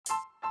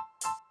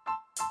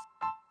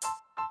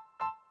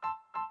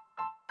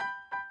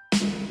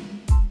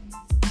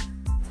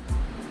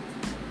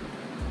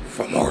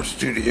from our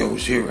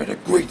studios here at the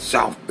Great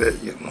South Bay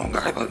in Long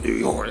Island, New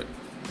York,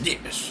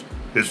 this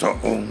is the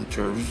Home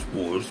Turf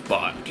Sports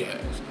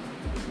Podcast.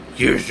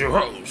 Here's your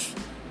host,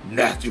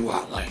 Matthew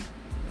Holly.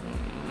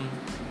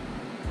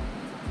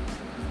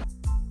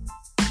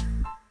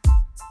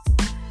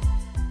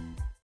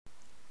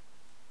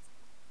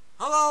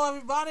 Hello,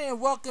 everybody,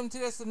 and welcome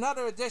to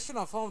another edition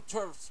of Home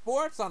Turf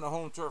Sports on the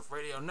Home Turf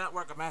Radio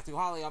Network. I'm Matthew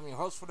Holly. I'm your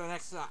host for the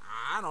next,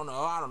 I don't know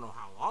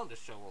how long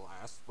this show will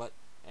last, but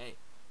hey,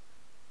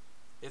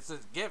 it's a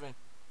given.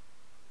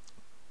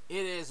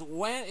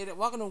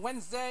 Welcome to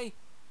Wednesday,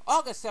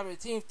 August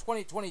 17th,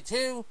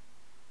 2022.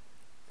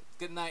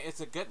 Good night.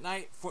 It's a good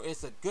night for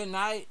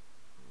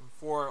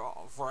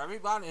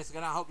everybody. It's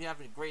gonna hope you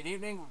have a great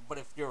evening. But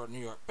if you're a New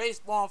York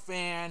baseball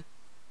fan,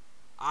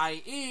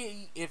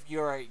 i.e., if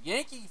you're a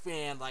Yankee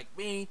fan like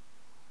me,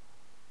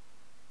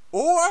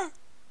 or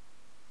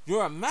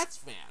you're a Mets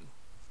fan,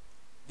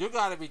 you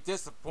gotta be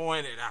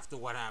disappointed after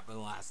what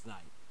happened last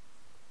night.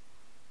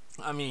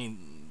 I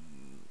mean,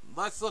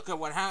 let's look at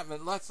what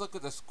happened. Let's look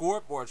at the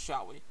scoreboard,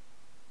 shall we?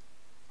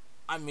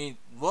 I mean,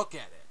 look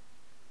at it.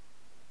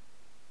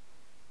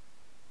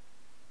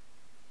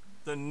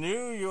 The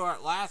New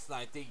York last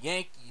night, the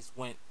Yankees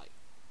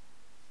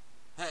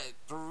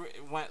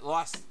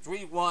lost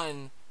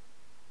 3-1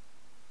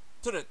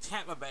 to the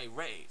Tampa Bay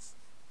Rays.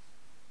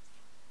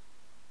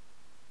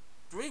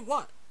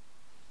 3-1.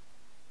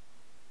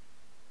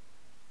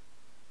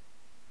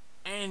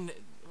 And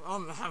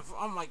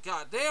oh my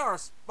God, they are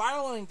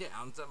spiraling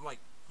down. I'm like,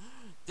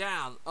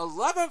 down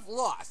 11th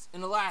loss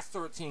in the last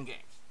 13 games.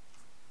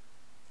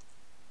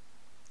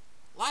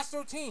 Last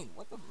 13.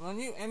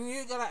 And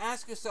you gotta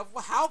ask yourself,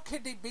 well, how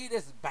could they be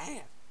this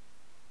bad?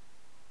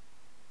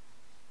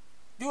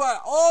 You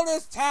got all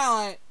this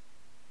talent,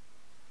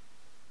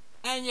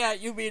 and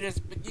yet you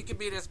can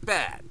be this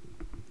bad.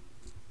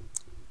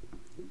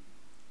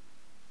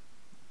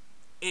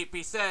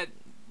 AP said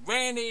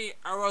Randy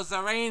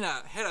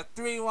Arozarena hit a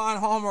 3-1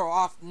 homer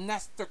off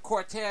Nestor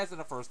Cortez in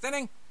the first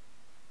inning,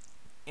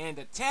 and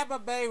the Tampa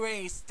Bay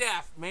Rays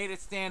staff made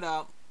it stand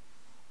up,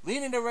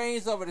 leading the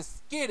Rays over the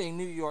skidding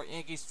New York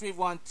Yankees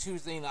 3-1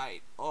 Tuesday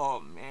night. Oh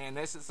man,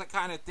 this is the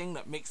kind of thing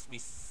that makes me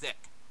sick.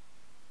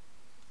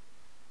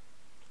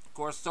 Of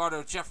course,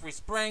 starter Jeffrey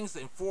Springs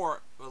and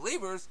 4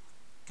 relievers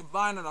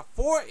combined on a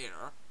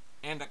 4-hitter,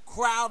 and a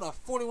crowd of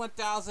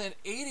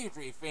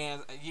 41,083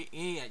 fans at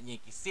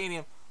Yankee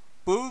Stadium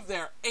booed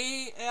their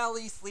AL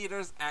East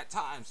leaders at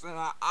times. And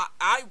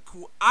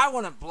I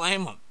wouldn't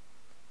blame them.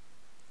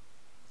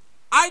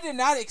 I did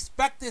not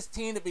expect this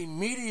team to be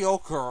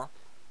mediocre.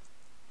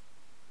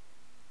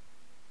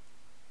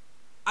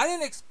 I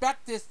didn't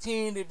expect this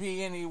team to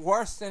be any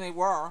worse than they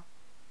were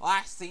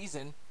last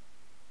season.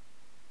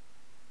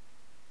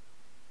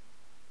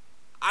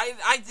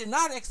 I did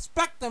not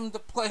expect them to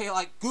play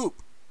like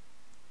Goop.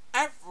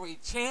 Every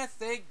chance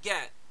they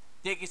get,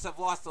 Yankees have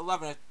lost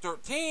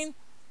 11-13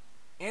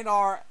 and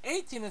are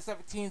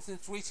 18-17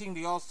 since reaching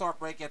the All-Star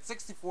break at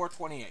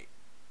 64-28.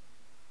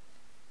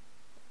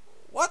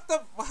 What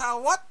the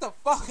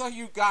fuck are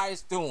you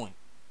guys doing?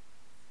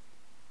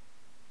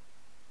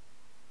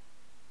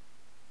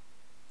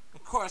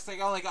 Of course,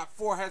 they only got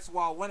 4 hits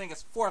while winning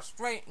its 4th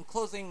straight and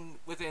closing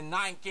within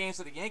 9 games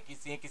of the Yankees.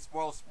 The Yankees'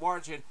 spoils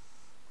margin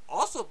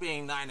also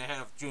being 9 ahead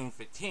of June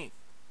 15th.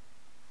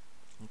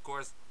 Of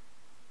course,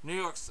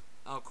 the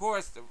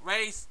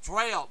Rays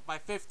trailed by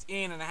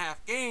 15.5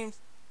 games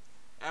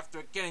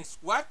after getting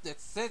swept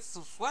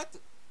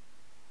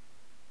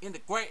in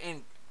Great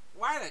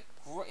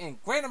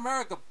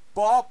America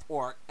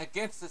Ballpark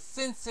against the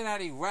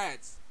Cincinnati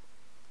Reds,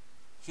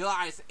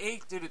 July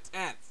 8th through the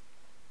 10th.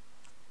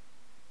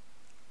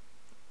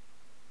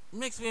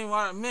 Makes me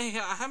want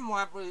to. I'm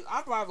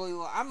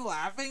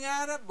laughing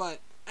at it, but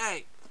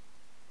hey,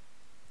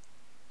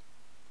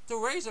 the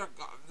Rays are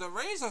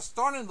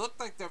starting to look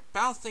like they're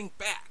bouncing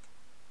back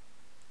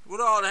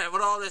with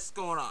all this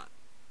going on.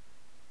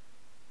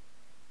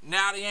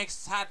 Now the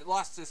Yankees had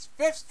lost this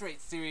 5th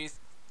straight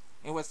series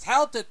and was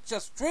held to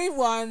just 3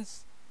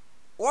 runs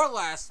or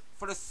less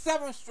for the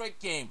 7th straight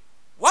game.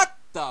 What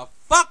the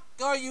fuck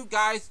are you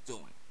guys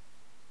doing?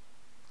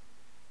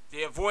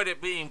 They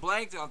avoided being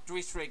blanked on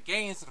 3 straight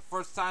games for the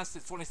first time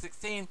since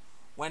 2016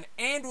 when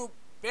Andrew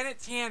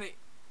Benintendi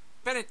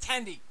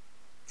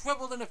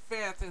dribbled in the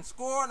 5th and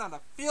scored on a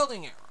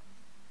fielding error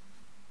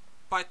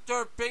by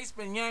third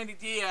baseman Yandy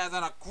Diaz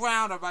on a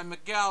grounder by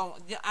Miguel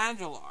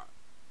Anguilar.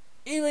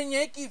 Even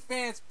Yankee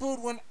fans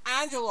booed when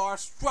Anguilar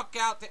struck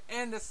out to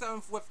end the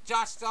 7th with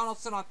Josh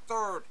Donaldson on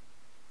 3rd.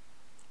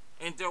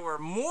 And there were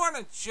more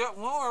when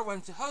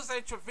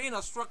Jose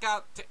Trevino struck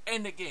out to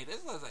end the game.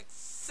 This was like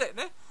sick.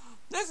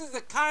 This is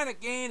the kind of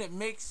game that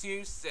makes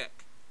you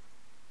sick.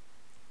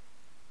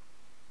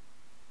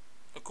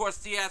 Of course,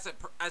 Diaz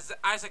as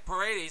Isaac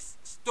Paredes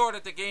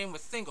started the game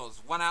with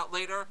singles. 1 out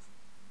later,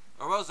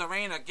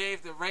 Arozarena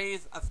gave the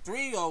Rays a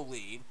 3-0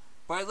 lead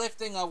by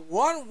lifting a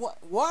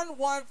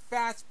 1-1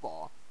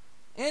 fastball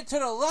into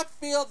the left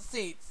field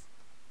seats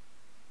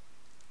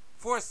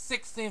for his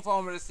 16th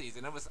homer of the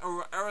season. It was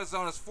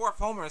Arizona's 4th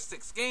homer in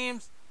 6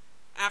 games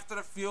after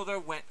the fielder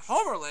went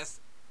homerless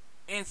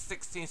in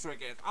 16 straight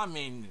games. I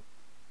mean,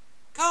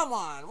 come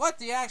on, what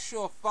the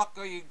actual fuck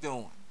are you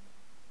doing?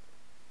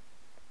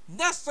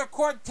 Nestor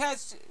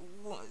Cortez,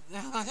 like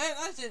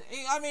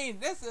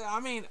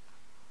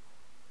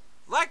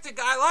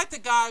the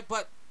guy,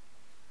 but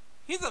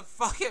he's a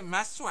fucking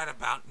mess right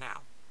about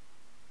now.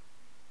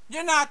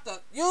 You're not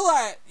the,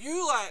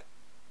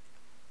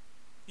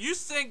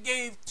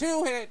 gave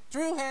 2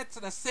 hits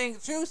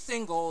and 2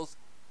 singles,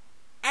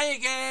 and you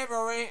gave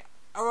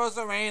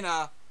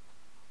Rosarena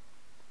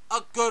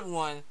a good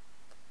one,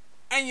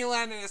 and you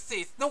landed in the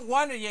seats. No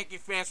wonder Yankee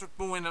fans were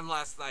booing him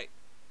last night.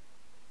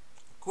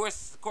 Of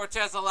course,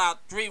 Cortez allowed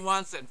 3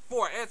 runs and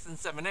 4 hits in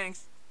 7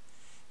 innings.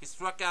 He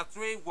struck out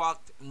 3,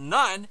 walked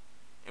none,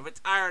 and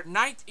retired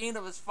 19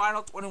 of his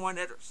final 21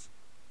 hitters.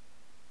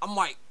 I'm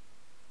like,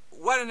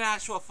 what an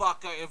actual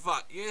fucker!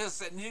 You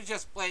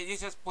just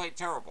played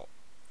terrible.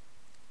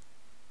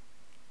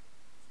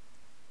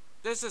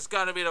 This is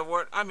gonna be the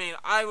worst. I mean,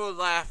 I will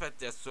laugh at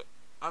this. It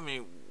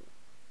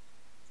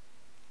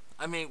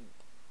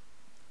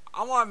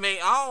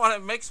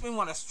makes me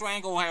want to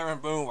strangle Aaron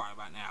Boone right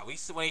about now.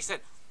 When he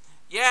said,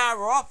 "Yeah,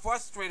 we're all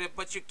frustrated,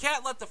 but you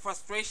can't let the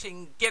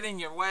frustration get in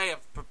your way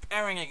of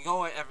preparing and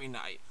going every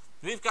night.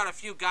 We've got a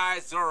few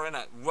guys that are in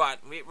a rut.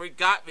 We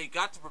got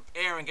to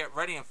prepare and get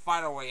ready and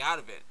fight our way out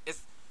of it.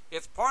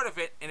 It's part of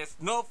it, and it's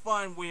no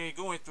fun when you're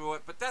going through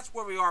it. But that's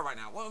where we are right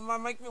now. Well, it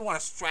make me want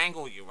to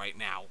strangle you right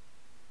now.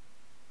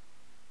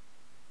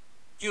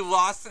 You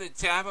lost to the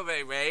Tampa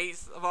Bay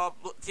Rays of all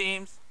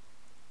teams.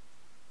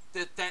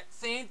 That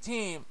same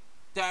team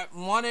that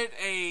wanted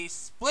a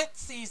split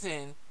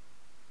season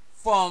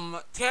from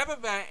Tampa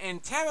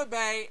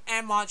Bay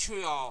and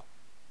Montreal.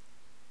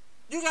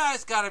 You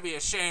guys gotta be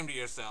ashamed of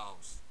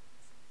yourselves.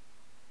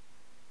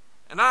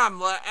 And I'm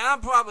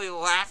probably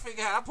laughing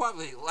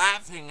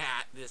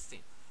at this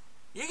team.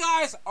 You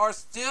guys are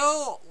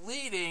still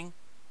leading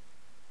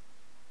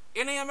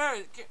in the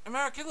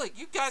American League.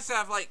 You guys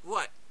have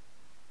what?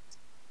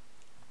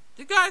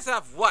 You guys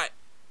have what?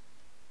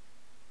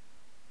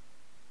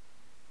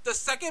 The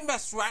second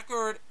best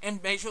record in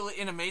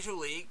the major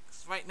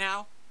leagues right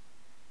now.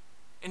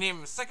 In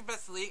the second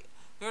best league,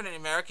 you're in the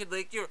American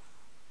League. You're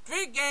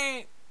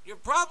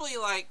probably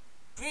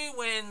 3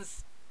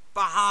 wins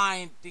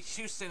behind the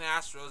Houston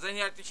Astros, and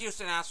yet the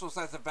Houston Astros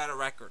has a better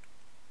record.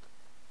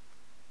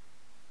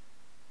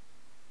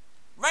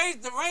 They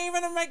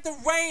even make the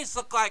Rays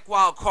look like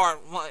wild card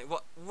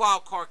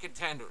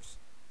contenders.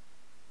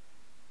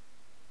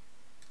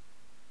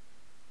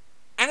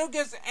 And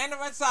the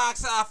Red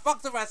Sox?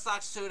 Fuck the Red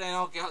Sox too. They're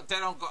not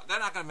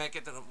gonna make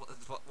it to the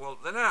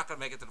They're not gonna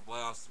make it to the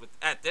playoffs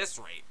at this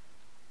rate.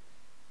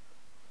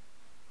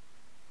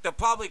 They'll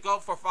probably go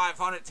for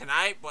 500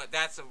 tonight, but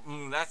that's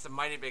a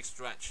mighty big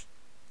stretch.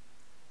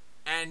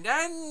 And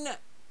then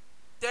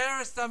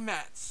there's the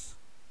Mets.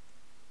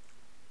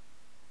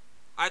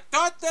 I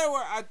thought they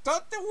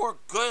were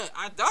good.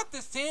 I thought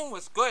this team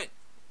was good,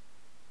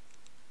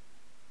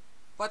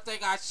 but they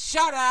got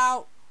shut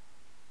out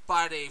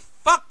by the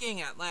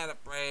fucking Atlanta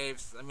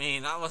Braves. I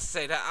mean, I would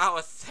say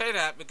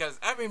that because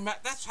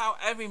that's how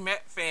every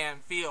Met fan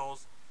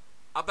feels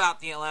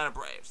about the Atlanta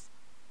Braves.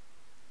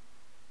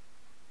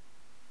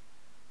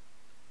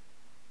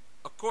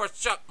 Of course,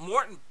 Chuck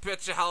Morton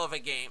pitched a hell of a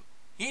game.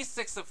 He's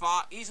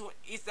 6-5. He's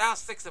now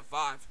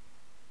 6-5.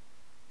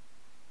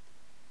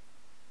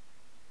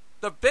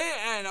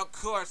 And of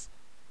course,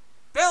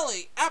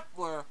 Billy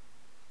Epler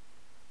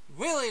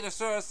really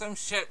deserves some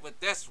shit with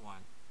this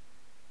one.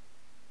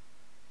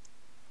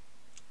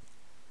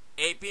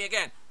 AP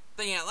again.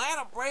 The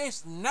Atlanta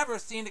Braves never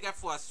seem to get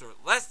flustered.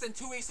 Less than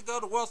 2 weeks ago,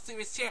 the World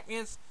Series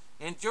champions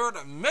endured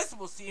a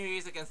miserable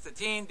series against the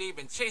team they've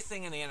been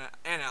chasing in the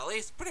NL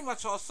East pretty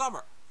much all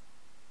summer.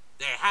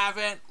 They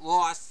haven't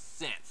lost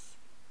since.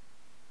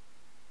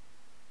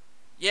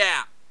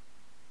 Yeah.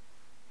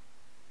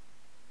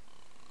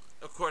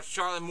 Of course,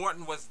 Charlie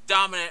Morton was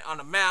dominant on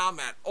the mound.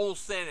 Matt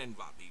Olson and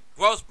Bobby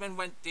Grossman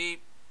went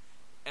deep.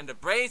 And the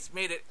Braves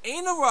made it 8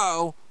 in a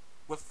row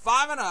with a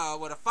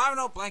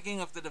 5-0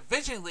 blanking of the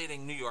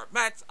division-leading New York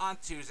Mets on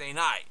Tuesday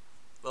night.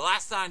 The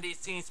last time these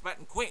teams met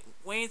in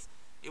Queens,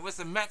 it was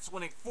the Mets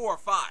winning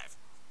 4-5.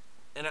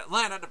 In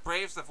Atlanta, the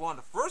Braves have won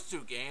the first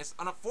 2 games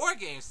on a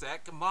 4-game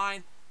set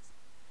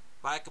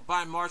by a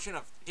combined margin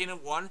of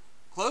 15-1,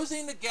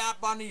 closing the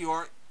gap on New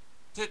York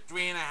to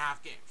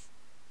 3.5 games.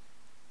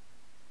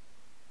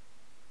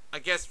 I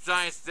guess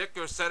Giant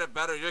Sticker said it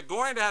better. You're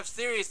going to have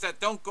series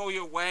that don't go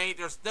your way.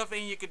 There's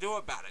nothing you can do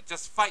about it.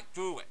 Just fight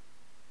through it.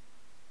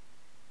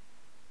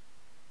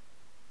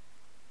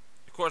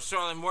 Of course,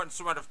 Charlie Morton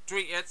surrendered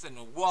 3 hits and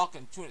a walk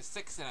in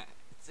 6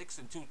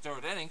 and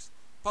 2/3 innings,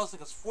 posting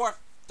his 4th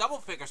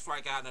double-figure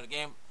strikeout in the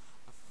game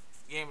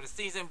of the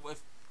season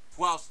with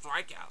 12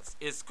 strikeouts.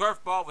 His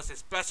curveball was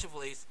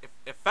especially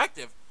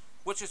effective,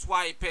 which is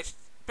why he pitched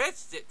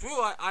it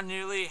through on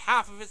nearly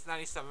half of his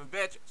 97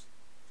 pitches.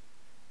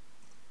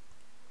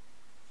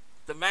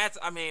 The Mets,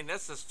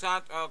 this is,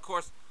 of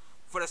course,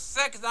 For the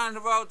second night in a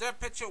row, their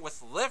pitcher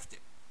was lifted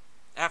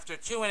after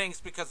 2 innings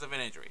because of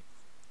an injury.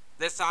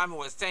 This time it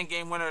was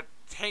 10-game winner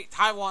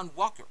Taijuan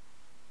Walker,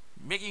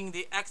 making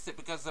the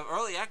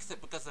early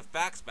exit because of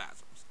back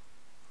spasms.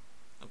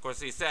 Of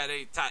course, he said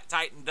his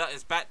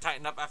bat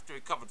tightened up after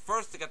he covered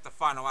first to get the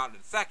final out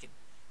in second.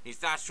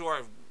 He's not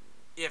sure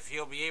if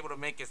he'll be able to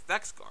make his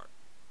next start.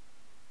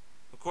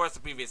 Of course, the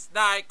previous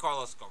night,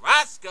 Carlos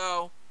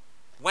Carrasco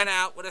went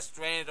out with a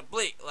strained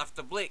left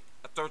oblique.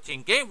 A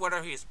 13-game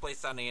winner, he is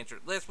placed on the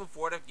injured list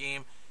before the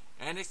game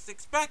and is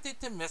expected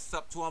to miss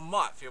up to a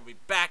month. He'll be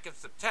back in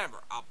September,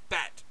 I'll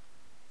bet.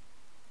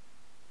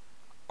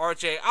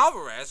 R.J.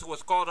 Alvarez, who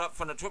was called up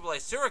from the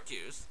AAA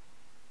Syracuse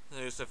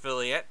news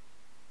affiliate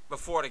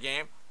before the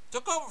game,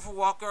 took over for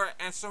Walker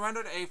and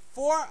surrendered a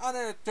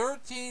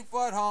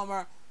 413-foot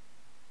homer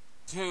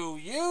to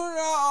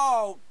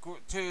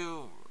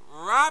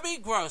Robbie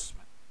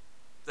Grossman,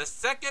 the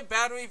second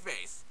batter he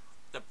faced.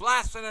 The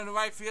blast in the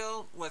right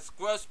field was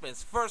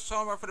Grossman's first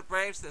homer for the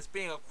Braves since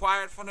being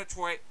acquired from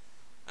Detroit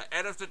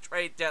ahead of the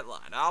trade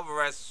deadline.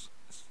 Alvarez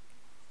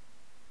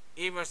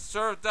even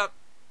served up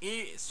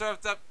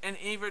an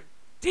even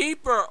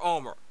deeper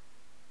homer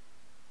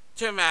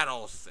to Matt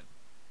Olson.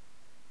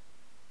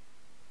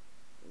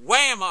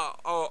 Wham!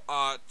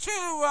 A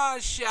two-run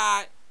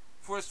shot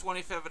for his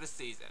 25th of the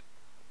season.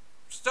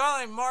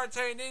 Starling Marte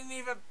didn't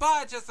even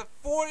budge, just a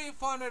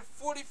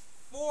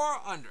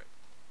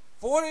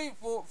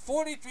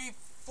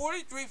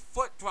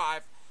 43-foot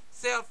drive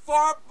sailed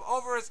far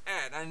over his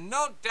head, and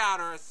no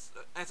doubter as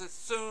it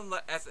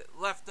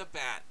left the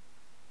bat.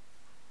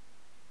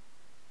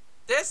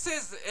 This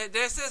is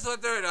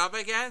what they're up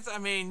against. I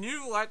mean,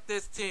 you let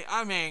this team.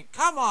 I mean,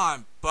 come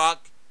on,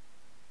 Buck.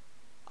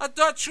 I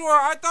thought you were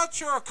a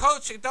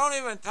coach who can't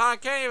even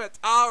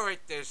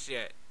tolerate this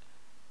shit.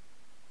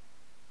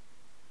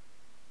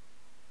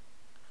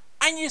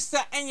 And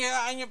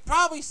you're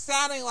probably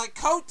sounding like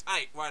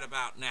Kotite right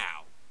about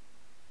now.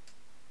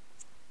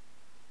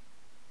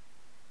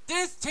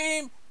 This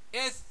team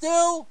is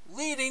still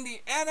leading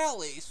the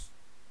NL East,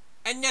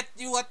 and yet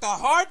you let the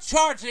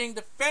hard-charging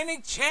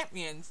defending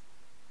champions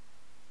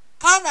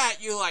come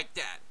at you like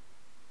that.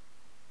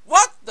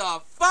 What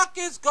the fuck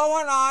is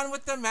going on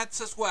with the Mets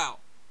as well?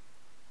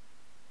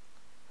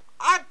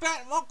 I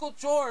bet Uncle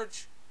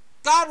George,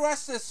 God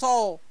rest his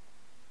soul,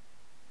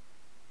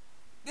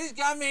 he's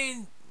got to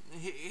be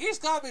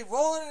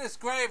rolling in his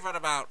grave right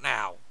about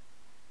now.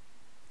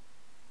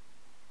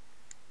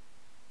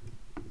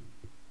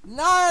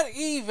 Not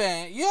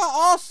even. You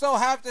also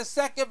have the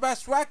second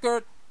best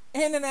record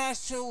in the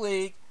National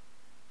League.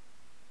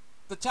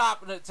 The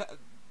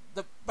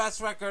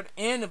best record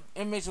in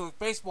Major League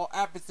Baseball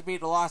happens to be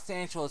the Los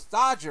Angeles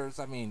Dodgers.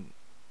 I mean,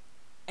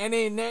 and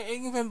they're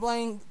even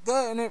playing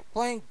good, and they're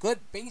playing good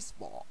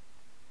baseball.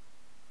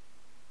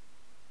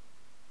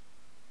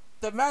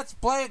 The Mets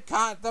play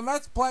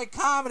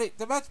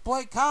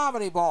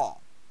comedy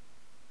ball.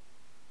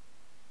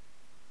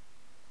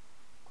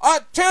 A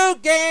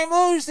 2-game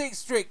losing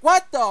streak.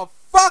 What the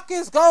fuck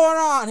is going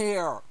on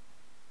here?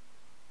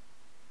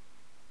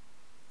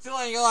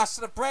 Still, you lost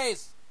to the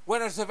Braves,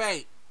 winners of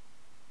 8.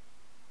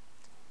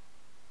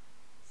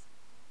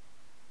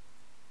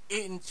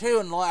 Eaten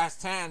 2 in the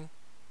last 10.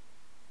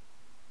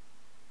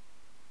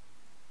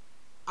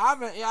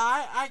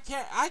 I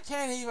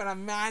can't even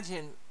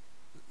imagine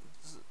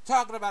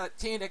talking about a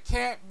team that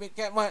can't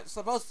get what's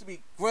supposed to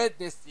be good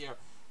this year,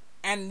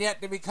 and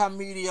yet to become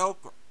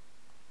mediocre.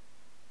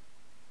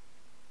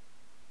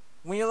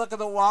 When you look at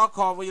the wild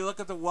card,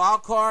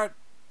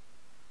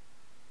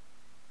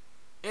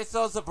 it's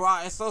so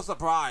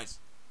surprised.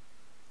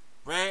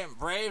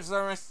 Braves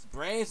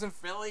and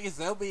Phillies,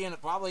 they'll be in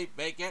probably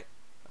make it.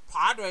 The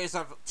Padres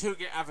have a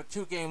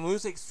 2-game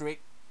losing streak,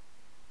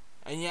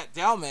 and yet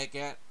they'll make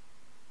it.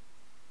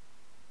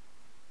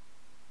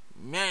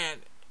 Man,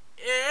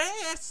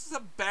 it's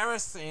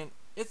embarrassing.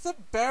 It's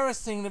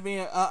embarrassing to be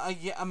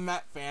a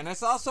Met fan.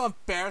 It's also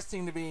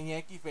embarrassing to be a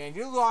Yankee fan.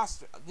 You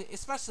lost,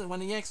 especially when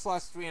the Yankees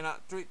lost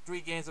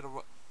three games in a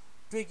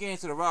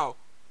row.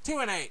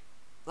 2-8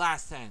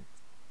 last 10.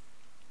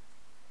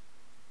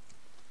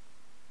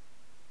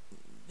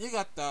 You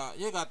got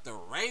the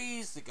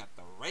Rays. You got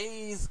the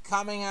Rays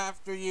coming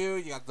after you.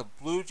 You got the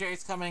Blue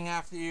Jays coming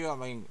after you. I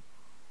mean,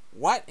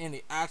 what in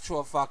the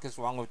actual fuck is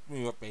wrong with New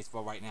York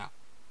baseball right now?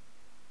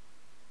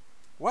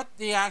 What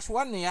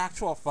in the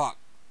actual fuck?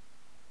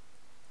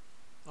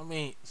 I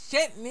mean,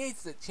 shit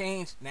needs to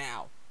change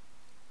now.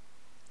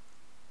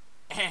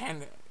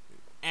 And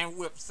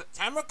with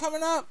September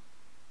coming up,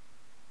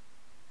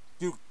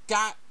 you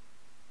got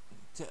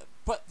to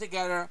put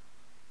together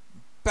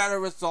better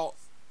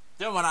results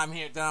than what I'm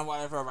here, than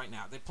whatever right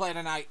now. They play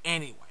tonight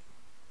anyway.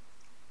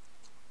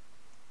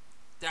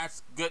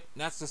 That's good.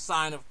 That's the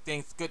sign of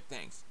things, good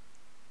things.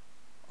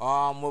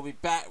 We'll be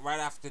back right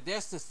after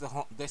this.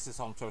 This is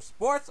Home Turf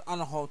Sports on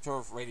the Home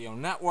Turf Radio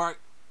Network.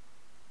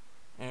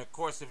 And of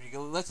course, if you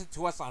can listen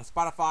to us on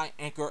Spotify,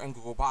 Anchor, and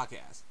Google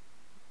Podcasts.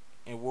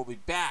 And we'll be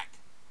back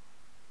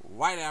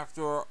right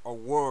after a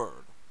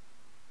word.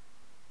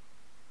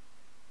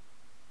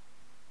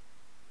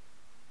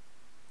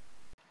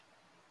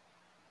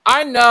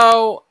 I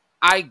know,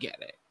 I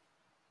get it.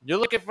 You're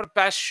looking for the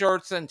best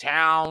shirts in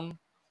town,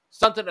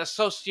 something that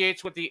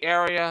associates with the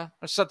area,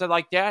 or something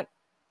like that.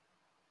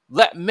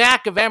 Let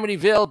Mac of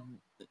Amityville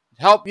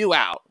help you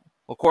out.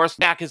 Of course,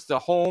 Mac is the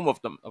home of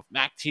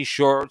Mac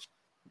T-shirts,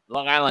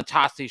 Long Island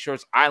Tots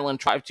T-shirts, Island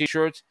Tribe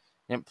T-shirts,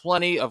 and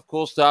plenty of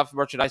cool stuff,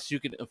 merchandise you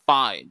can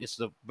find. It's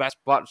the best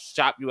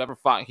shop you ever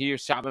find here,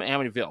 shop in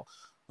Amityville.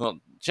 Well,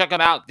 check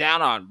them out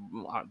down on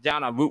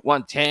Route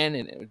 110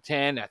 and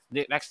 10. That's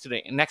next to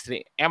the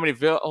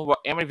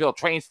Amityville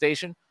train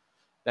station.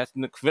 That's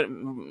minutes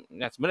from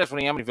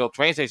the Amityville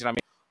train station. I mean,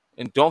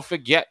 and don't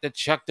forget to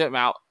check them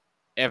out.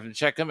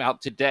 Check them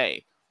out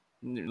today.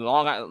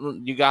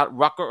 You got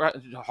Rucker,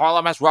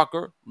 Harlem has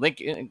Rucker,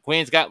 Lincoln,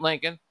 Queens got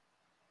Lincoln,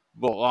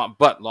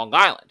 but Long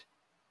Island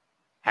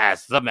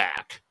has the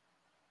Mac.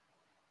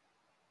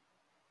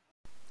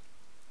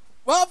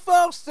 Well,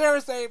 folks,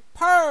 there's a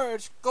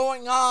purge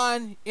going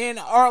on in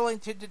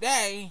Arlington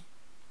today,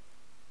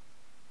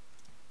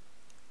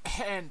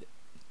 and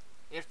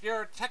if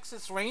you're a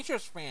Texas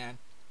Rangers fan,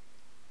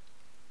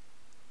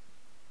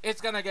 it's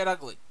gonna get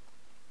ugly.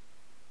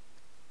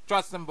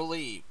 Trust and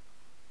believe.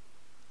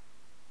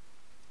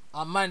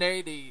 On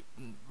Monday, the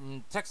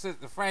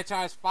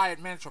franchise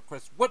fired manager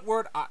Chris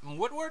Woodward.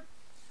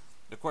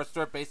 Of course,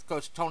 third base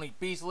coach Tony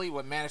Beasley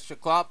would manage the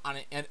club on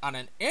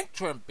an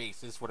interim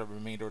basis for the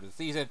remainder of the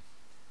season.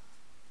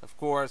 Of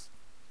course,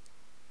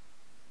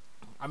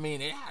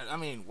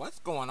 what's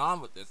going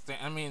on with this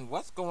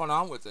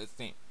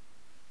thing?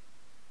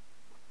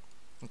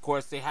 Of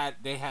course, they have,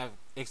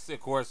 of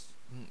course,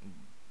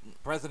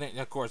 President,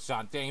 of course,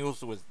 John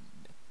Daniels, who was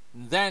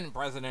then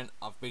president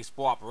of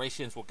baseball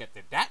operations. We'll get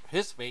to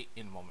his fate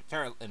in a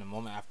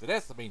moment after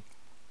this. I mean,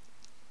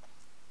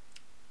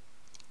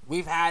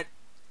 we've had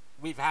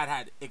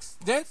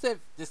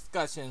extensive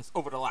discussions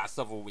over the last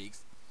several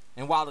weeks,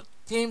 and while the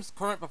team's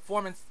current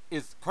performance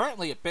is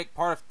currently a big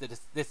part of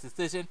this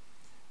decision,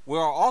 we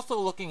are also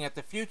looking at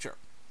the future.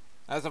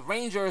 As the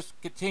Rangers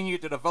continue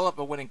to develop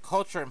a winning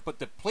culture and put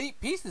the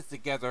pieces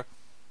together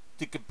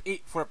to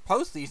compete for a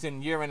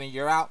postseason year in and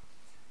year out,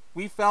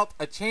 we felt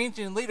a change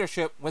in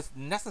leadership was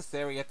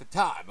necessary at the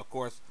time. Of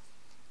course,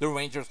 the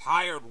Rangers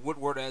hired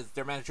Woodward as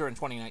their manager in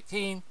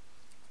 2019,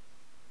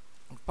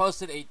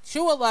 posted a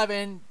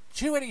 211,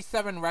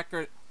 287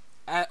 record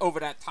over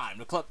that time.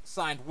 The club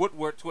signed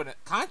Woodward to a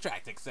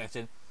contract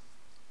extension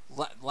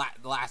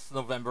last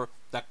November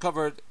that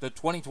covered the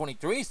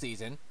 2023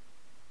 season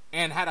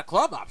and had a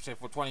club option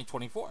for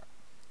 2024.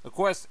 Of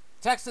course,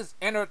 Texas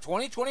entered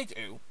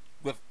 2022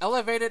 with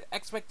elevated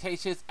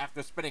expectations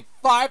after spending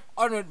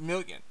 $500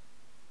 million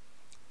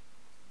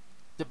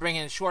to bring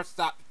in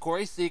shortstop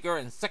Corey Seager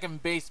and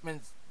second baseman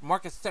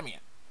Marcus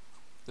Semien.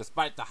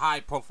 Despite the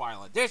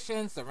high-profile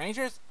additions, the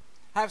Rangers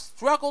have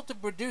struggled to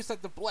produce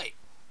at the plate,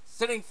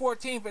 sitting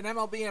 14th in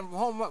MLB in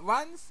home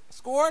runs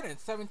scored and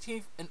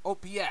 17th in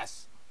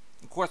OPS.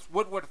 Of course,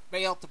 Woodward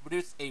failed to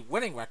produce a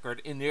winning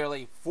record in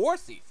nearly 4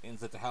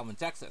 seasons at the helm in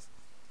Texas.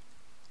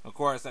 Of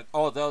course,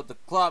 although the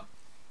club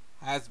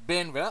has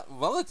been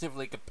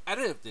relatively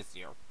competitive this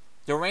year,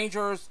 the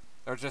Rangers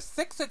are just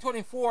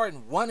 6-24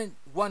 in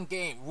one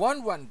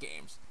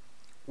games,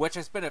 which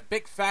has been a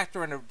big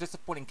factor in their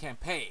disappointing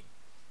campaign.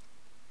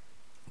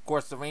 Of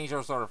course, the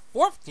Rangers are the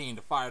fourth team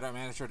to fire their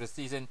manager this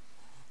season,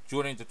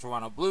 joining the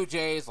Toronto Blue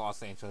Jays,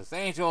 Los Angeles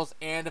Angels,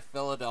 and the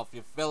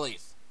Philadelphia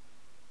Phillies.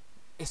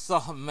 It's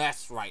a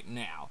mess right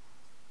now,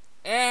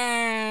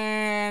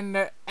 and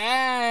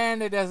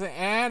it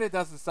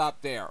doesn't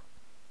stop there.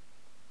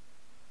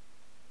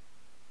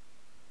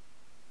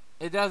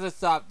 It doesn't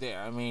stop there.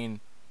 I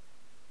mean,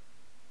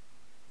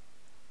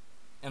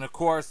 and of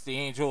course the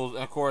Angels,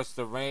 of course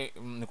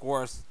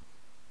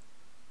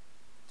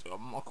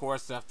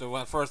after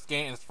the first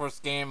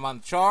game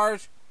on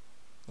charge,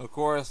 of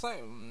course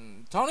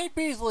Tony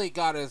Beasley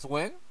got his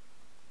win.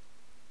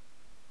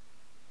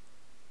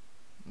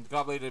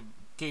 Probably the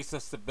case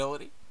of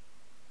stability,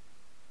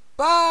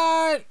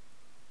 but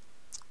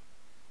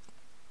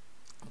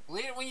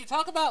when you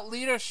talk about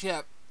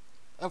leadership,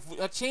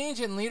 a change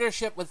in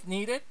leadership was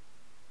needed.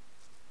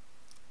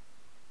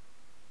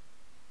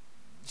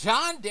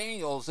 John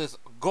Daniels is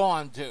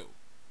gone too.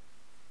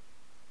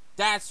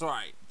 That's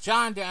right.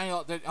 John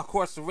Daniels, of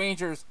course, the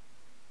Rangers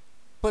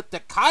put the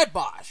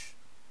kibosh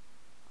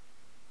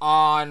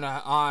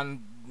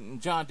on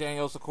John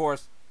Daniels, of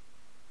course.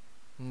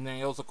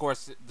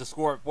 The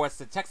score reports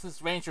the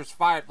Texas Rangers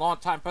fired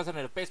longtime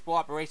president of baseball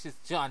operations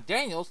John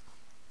Daniels.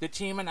 The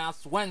team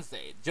announced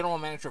Wednesday. General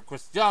manager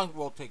Chris Young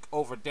will take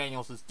over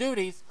Daniels'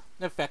 duties,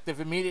 effective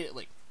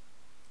immediately.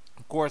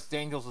 Of course,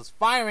 Daniels'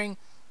 firing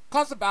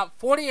comes about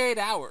 48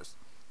 hours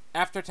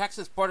after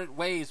Texas parted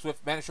ways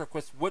with manager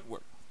Chris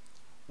Woodward.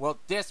 Well,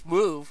 this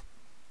move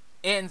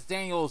ends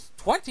Daniels'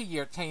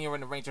 20-year tenure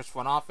in the Rangers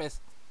front office.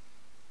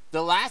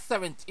 The last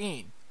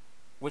 17,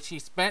 which he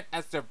spent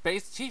as their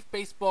chief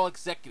baseball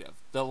executive,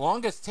 the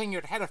longest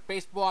tenured head of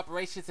baseball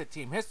operations in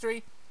team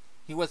history.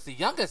 He was the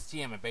youngest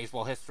GM in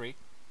baseball history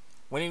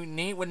when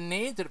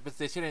named to the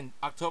position in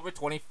October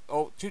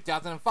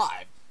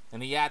 2005.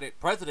 and he added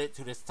president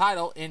to this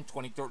title in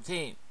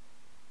 2013.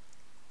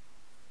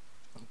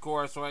 Of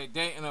course, owner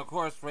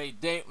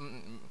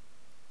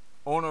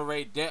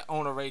Ray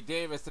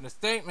Davis in a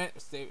statement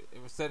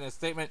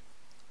said,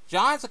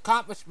 John's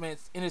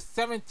accomplishments in his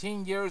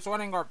 17 years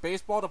running our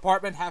baseball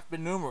department have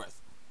been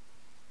numerous.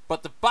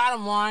 But the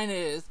bottom line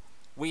is,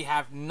 we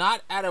have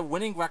not had a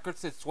winning record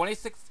since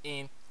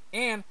 2016,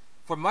 and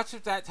for much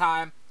of that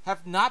time,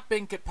 have not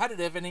been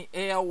competitive in the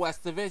AL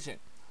West division.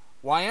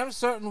 While I am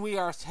certain we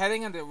are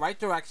heading in the right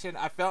direction,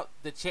 I felt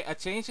the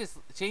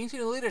changing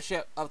the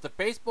leadership of the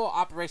baseball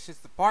operations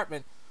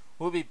department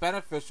will be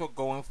beneficial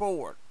going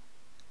forward.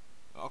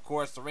 Of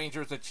course, the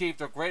Rangers achieved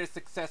their greatest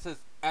successes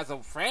as a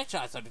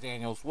franchise under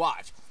Daniels'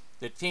 watch.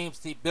 The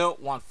teams he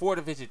built won 4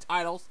 division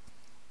titles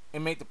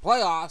and made the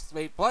playoffs,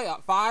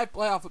 5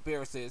 playoff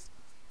appearances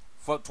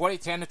from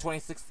 2010 to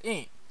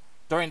 2016.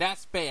 During that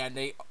span,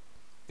 they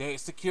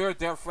secured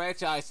their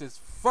franchise's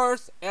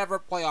first ever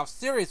playoff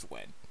series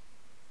win.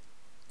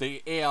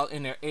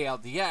 In their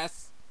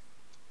ALDS,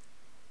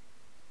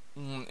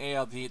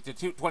 the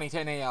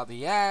 2010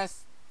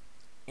 ALDS,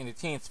 in the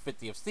team's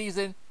 50th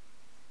season,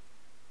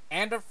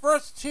 and their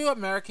first 2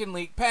 American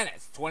League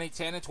pennants,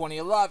 2010 and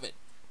 2011.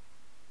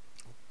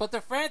 But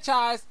the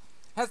franchise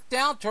has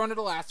downturned in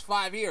the last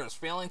 5 years,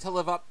 failing to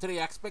live up to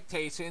the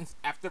expectations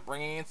after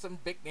bringing in some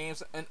big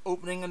names and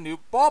opening a new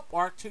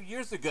ballpark 2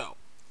 years ago.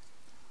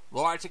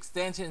 Large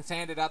extensions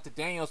handed out to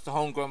Daniels to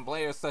homegrown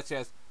players such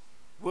as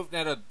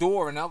Rougned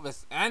Odor and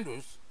Elvis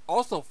Andrus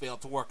also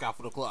failed to work out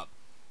for the club.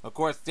 Of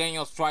course,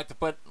 Daniels tried to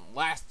put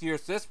last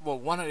year's dismal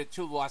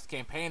 102-loss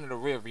campaign in the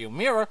rearview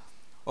mirror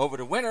over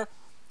the winter,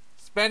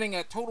 spending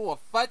a total of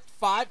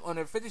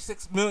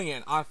 $556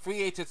 million on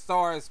free agent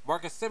stars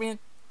Marcus Semien,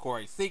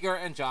 Corey Seager,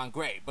 and John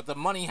Gray. But the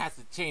money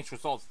hasn't changed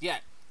results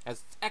yet,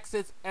 as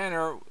Texas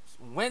enter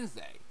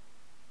Wednesday,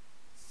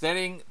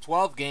 setting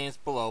 12 games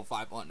below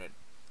 500.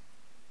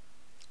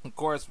 Of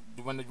course,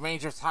 when the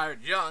Rangers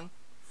hired Young,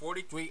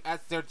 43, as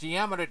their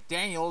GM under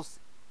Daniels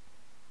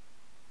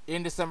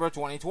in December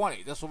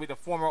 2020. This will be the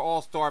former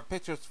All-Star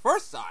pitcher's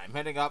first time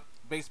heading up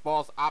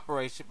baseball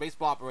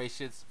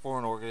operations for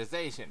an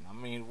organization. I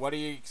mean, what do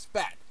you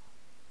expect?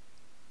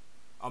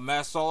 A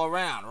mess all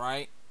around,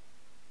 right?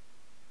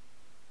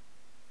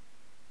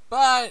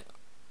 But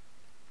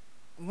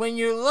when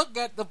you look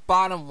at the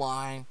bottom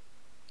line,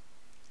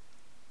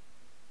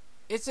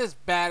 it's as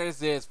bad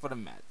as it is for the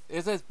Mets.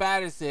 It's as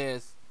bad as it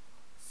is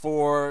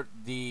for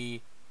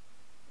the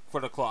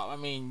club. I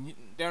mean,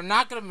 they're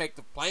not going to make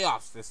the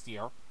playoffs this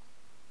year.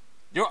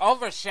 You're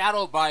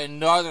overshadowed by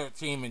another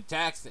team in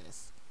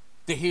Texas,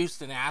 the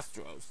Houston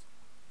Astros.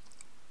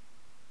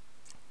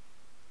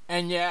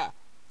 And yeah,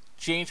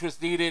 change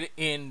was needed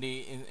in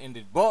the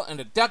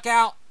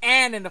dugout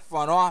and in the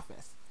front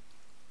office.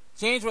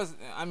 Change is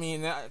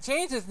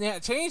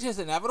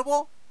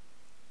inevitable.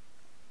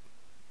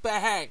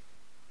 But hey,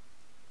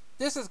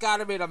 this has got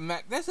to be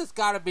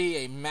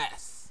a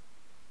mess.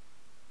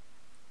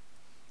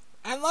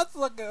 And let's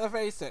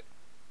face it.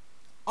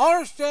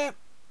 Ownership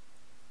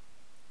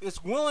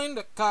is willing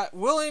to cut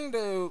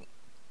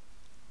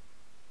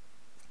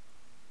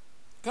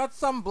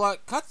some blood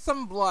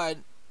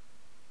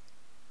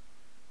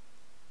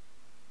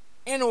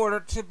in order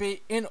to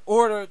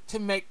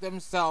make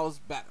themselves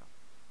better.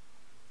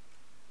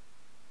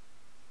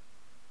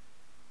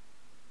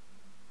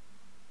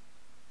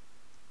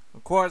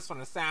 Of course, from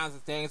the sounds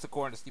of things,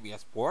 according to CBS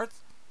Sports,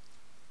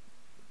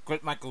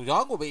 Michael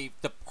Young will be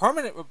the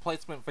permanent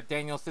replacement for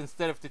Daniels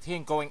instead of the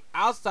team going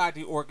outside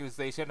the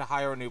organization to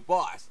hire a new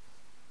boss.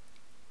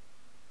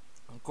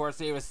 Of course,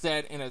 it was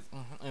said in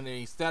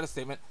a status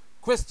statement,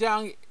 Chris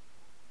Young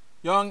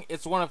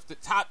is one of the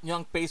top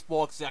young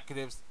baseball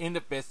executives in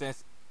the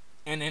business,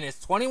 and in his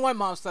 21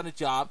 months on the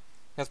job,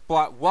 has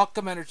brought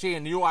welcome energy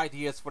and new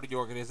ideas for the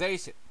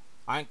organization.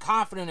 I am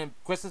confident in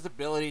Chris's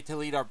ability to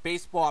lead our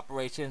baseball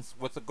operations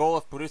with the goal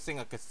of producing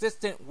a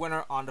consistent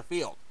winner on the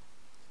field.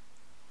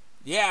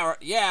 Yeah,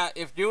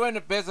 if you're in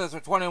the business for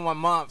 21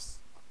 months,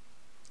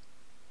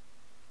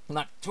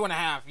 like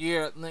 2.5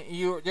 years,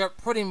 you're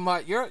pretty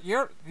much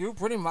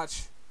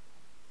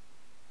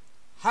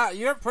have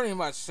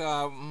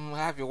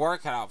your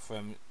work cut out for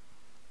him.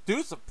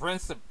 Dude's a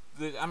principle.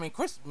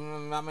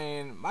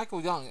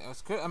 Michael Young.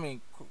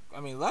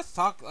 Let's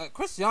talk.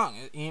 Chris Young.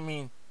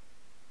 He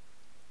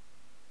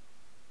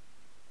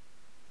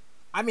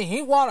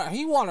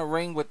won a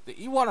ring with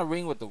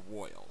the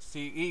Royals.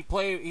 He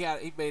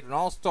made an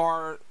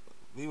all-star.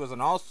 He was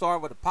an all-star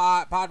with the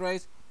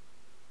Padres.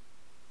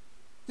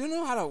 Dude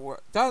knew how to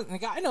work. The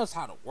guy knows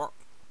how to work.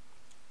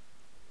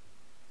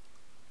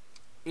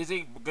 Is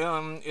he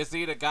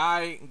the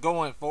guy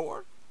going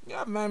forward?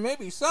 Yeah, man,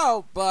 maybe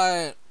so.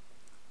 But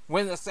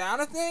when the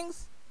sound of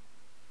things,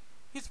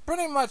 he is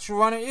pretty much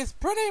on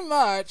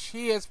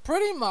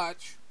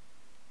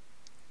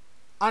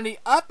the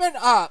up and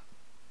up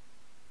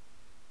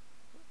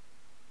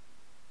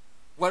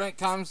when it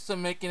comes to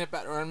making it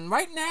better. And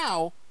right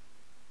now,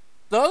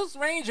 those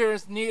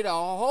Rangers need a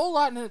whole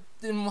lot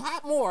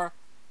more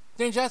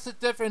than just a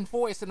different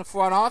voice in the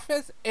front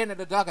office and in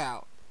the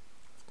dugout.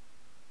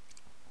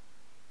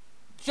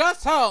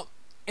 just hope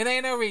it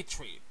ain't a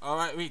retreat.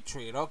 Alright,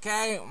 retreat,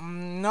 okay?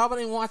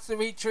 Nobody wants to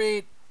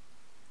retreat.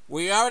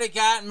 We already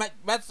got,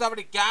 Mets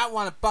already got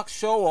one at Buck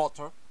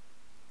Showalter.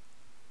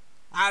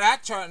 How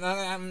that turned,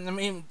 I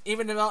mean,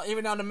 even though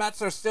the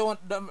Mets are still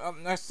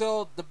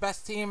the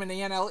best team in the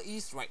NL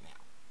East right now.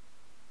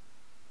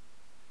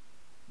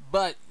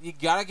 But you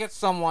gotta get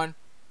someone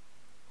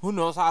who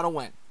knows how to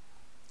win.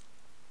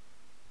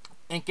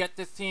 And get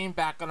this team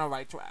back on the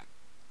right track.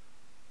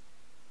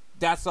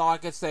 That's all I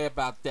can say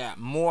about that.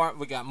 We're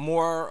gonna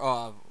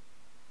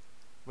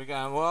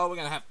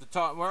have to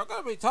talk. We're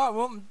gonna be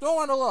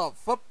doing a little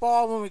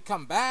football when we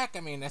come back. I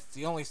mean, that's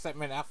the only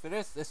segment after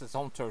this. This is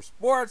Home Turf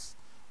Sports,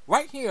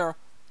 right here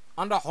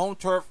on the Home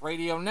Turf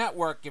Radio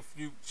Network. If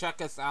you check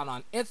us out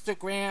on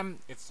Instagram,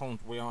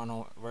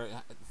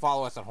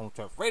 follow us at Home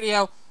Turf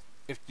Radio.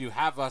 If you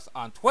have us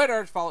on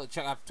Twitter,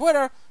 check out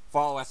Twitter.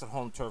 Follow us at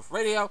Home Turf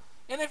Radio.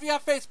 And if you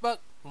have Facebook,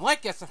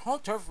 like us at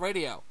Home Turf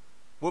Radio.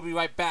 We'll be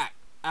right back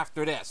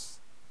after this.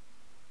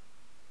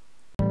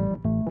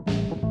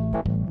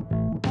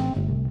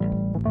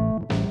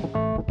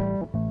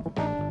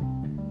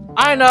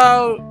 I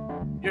know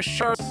your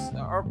shirts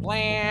are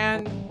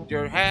bland,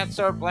 your hats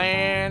are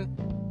bland,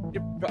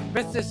 your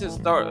businesses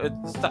are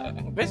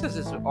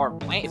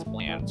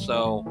bland.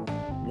 So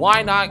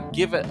why not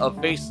give it a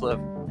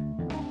facelift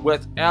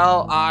with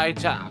LI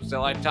Tops?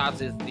 LI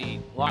Tops is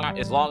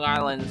Long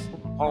Island's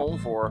home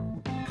for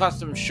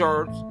custom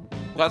shirts,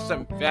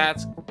 custom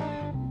hats,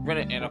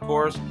 and of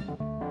course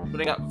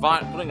putting up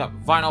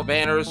vinyl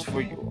banners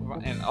for you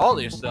and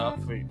all your stuff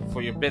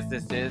for your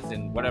businesses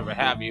and whatever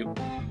have you.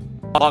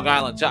 Long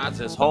Island Tops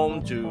is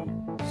home to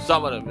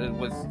some of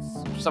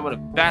the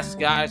best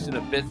guys in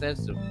the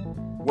business to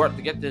work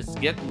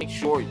to make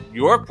sure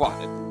your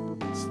product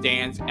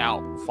stands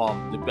out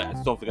from the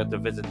best. Don't forget to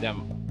visit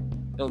them.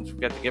 Don't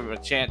forget to give them a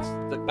chance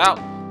to look out.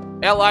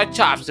 LI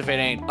Chops. If it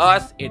ain't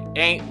us, it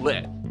ain't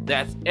lit.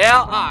 That's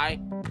LITOPE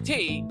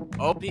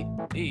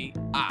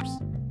Ops.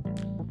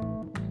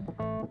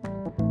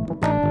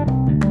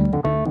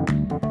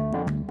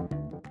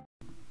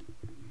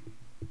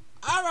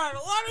 Alright, a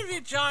lot of you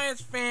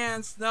Giants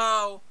fans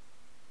know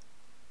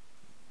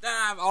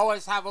that I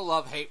always have a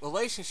love-hate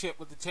relationship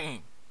with the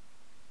team.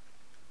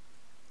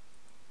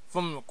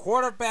 From the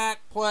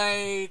quarterback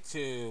play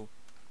to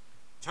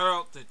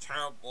terrible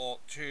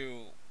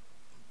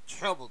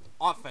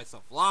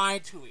offensive line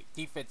to a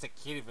defense that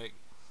can't even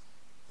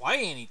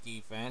play any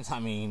defense. I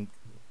mean,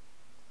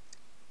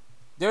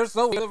 there's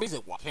no other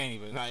reason why I can't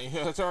even.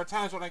 There are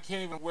times when I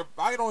can't even wear.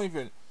 I don't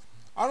even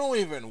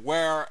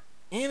wear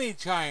any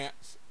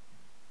Giants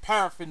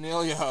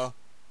paraphernalia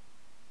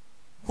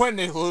when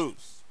they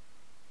lose.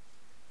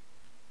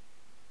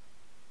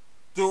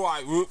 Do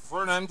I root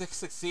for them to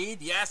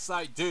succeed? Yes,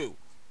 I do.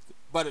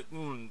 But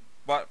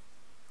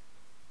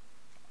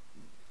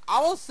I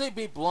will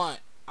be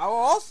blunt. I will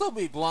also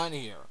be blunt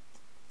here.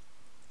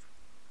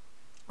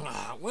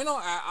 We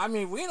don't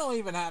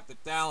even have the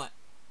talent.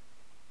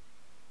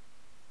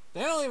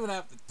 They don't even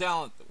have the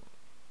talent to win.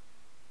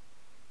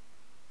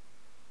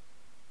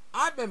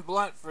 I've been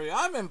blunt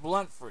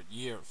for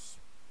years.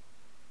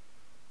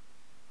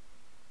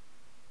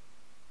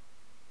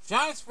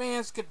 Giants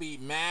fans could be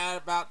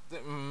mad,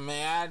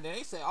 and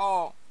they say,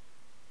 "Oh,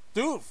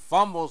 dude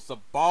fumbles the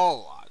ball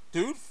a lot.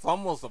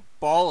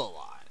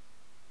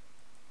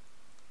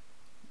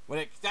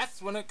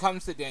 That's when it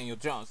comes to Daniel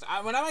Jones.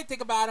 When I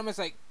think about him, it's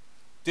like,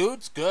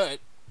 dude's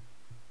good.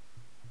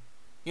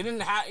 He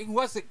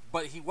wasn't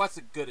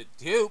good at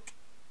Duke.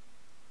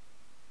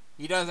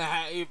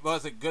 He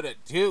wasn't good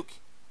at Duke.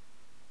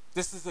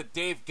 This is a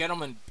Dave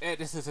Gettleman.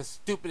 This is the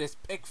stupidest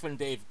pick from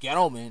Dave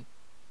Gettleman.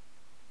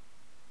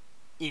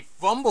 He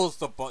fumbles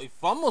the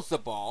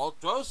ball.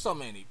 Throws so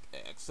many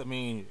picks. I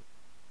mean,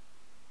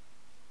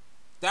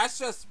 that's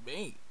just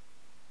me.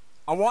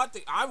 I want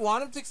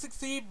him to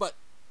succeed, but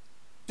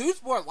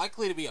dude's more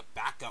likely to be a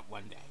backup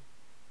one day.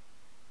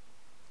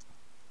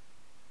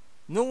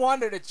 No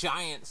wonder the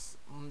Giants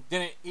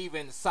didn't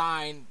even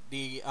sign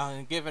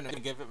give him an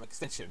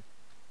extension.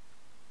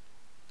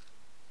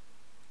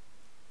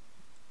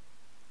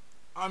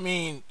 I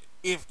mean,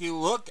 if you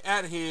look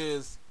at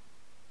his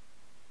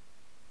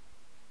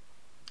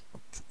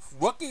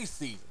rookie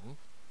season,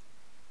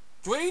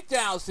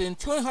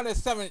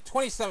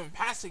 3,227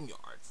 passing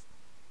yards,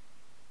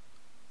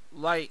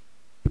 like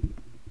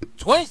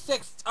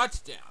 26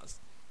 touchdowns.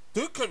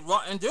 Dude could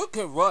run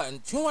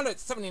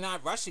 279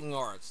 rushing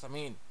yards. I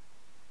mean,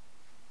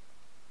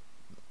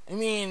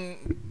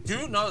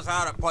 dude knows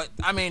how to play.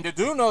 The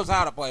dude knows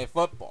how to play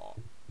football.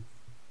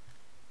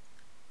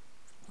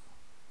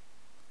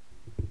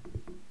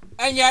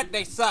 And yet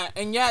they sucked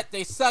in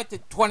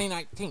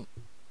 2019.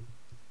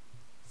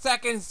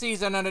 Second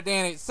season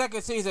Danny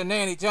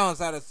Jones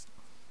had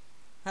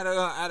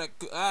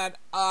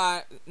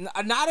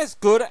not as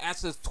good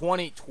as his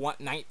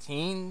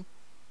 2019.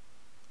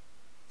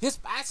 His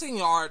passing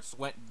yards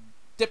went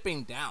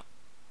dipping down.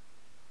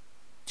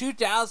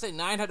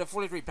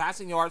 2,943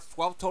 passing yards,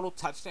 12 total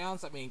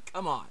touchdowns. I mean,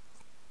 come on.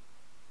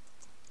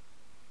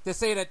 To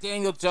say that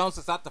Daniel Jones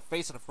is not the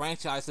face of the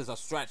franchise is a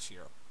stretch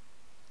here.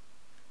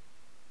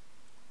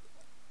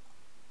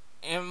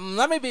 And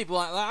let me be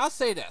blunt. I'll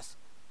say this.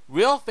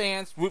 Real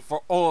fans root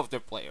for all of their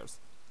players.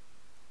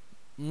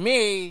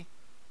 Me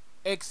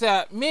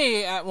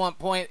at one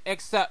point,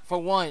 except for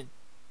one.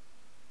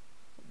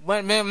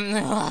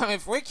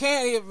 If we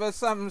can't even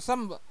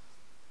sometimes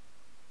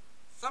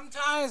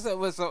it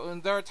was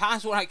there are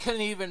times when I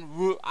couldn't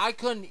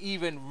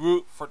even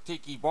root for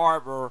Tiki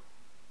Barber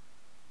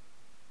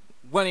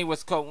when he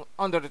was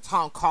under the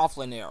Tom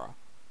Coughlin era.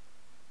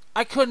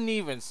 I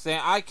couldn't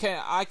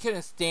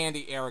stand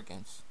the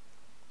arrogance.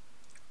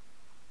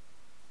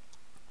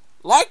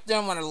 Liked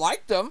them when I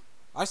liked them,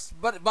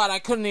 but I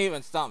couldn't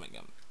even stomach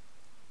him.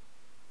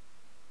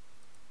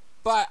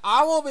 But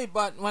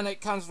when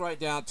it comes right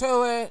down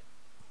to it,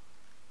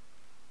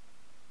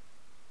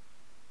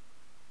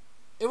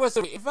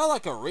 it felt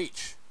like a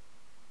reach.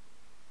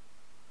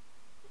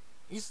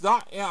 He's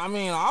not. Yeah, I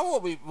mean, I will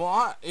be.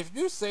 Well, if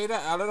you say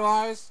that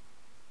otherwise,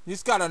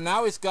 if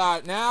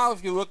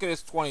you look at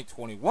his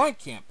 2021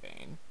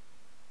 campaign,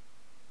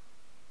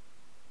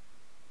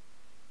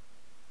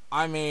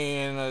 I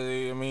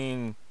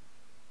mean,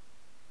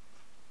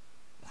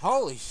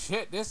 holy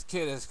shit, this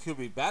kid could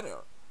be better.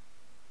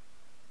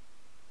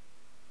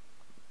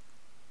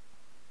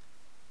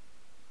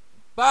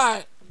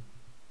 But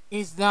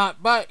he's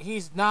not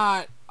pretty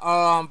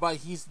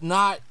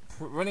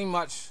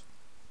much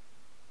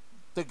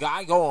the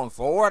guy going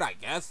forward, I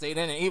guess. They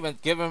didn't even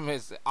give him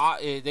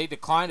they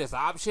declined his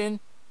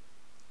option.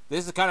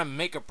 This is kind of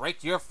make or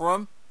break year for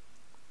him.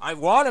 I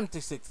want him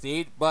to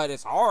succeed, but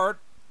it's hard.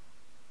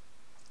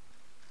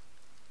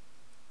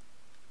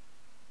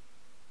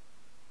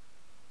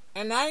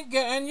 I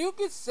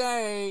could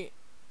say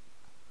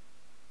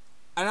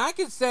I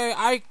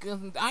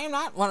am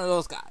not one of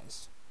those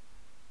guys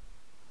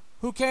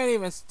who can't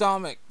even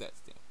stomach this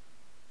thing.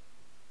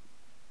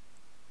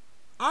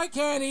 I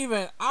can't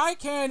even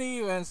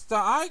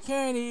stomach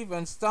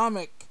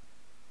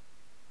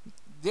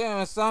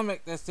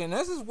this thing.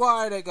 This is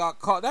why they got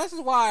called. This is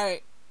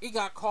why he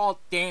got called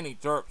Danny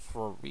Derps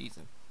for a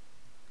reason.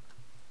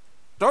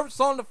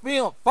 Derps on the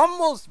field,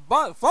 fumbles the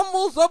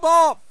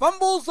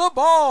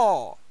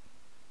ball.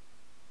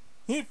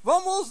 He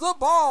fumbles the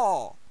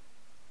ball.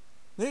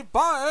 He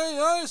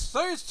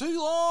stays too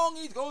long.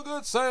 He's gonna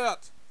get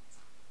set.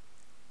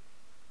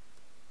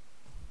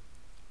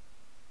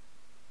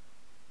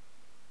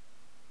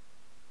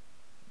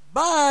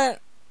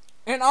 But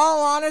in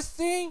all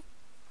honesty,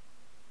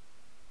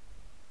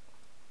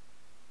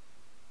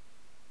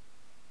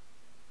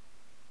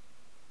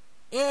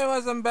 it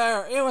was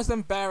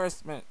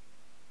embarrassment.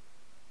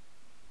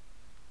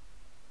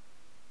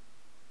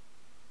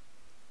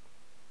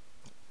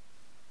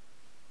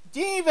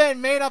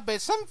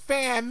 Some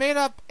fan made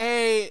up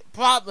a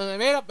problem.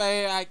 Made up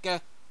a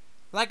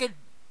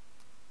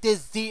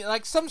disease,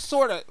 like some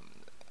sort of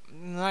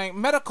like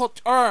medical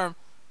term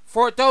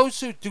for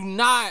those who do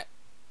not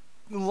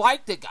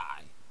like the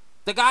guy.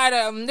 The guy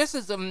that this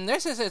is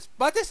inspired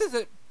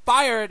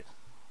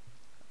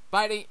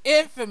by the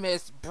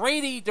infamous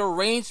Brady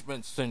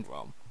derangement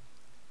syndrome.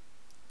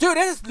 Dude, it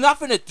has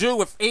nothing to do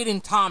with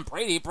hating Tom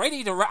Brady.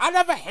 I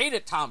never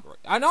hated Tom Brady.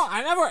 I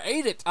never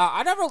hated Tom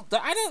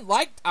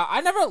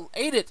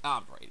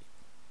Brady.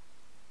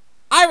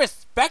 I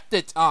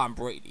respected Tom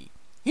Brady.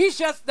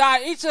 Just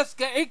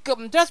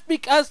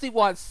because he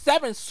won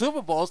 7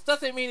 Super Bowls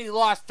doesn't mean he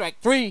lost strike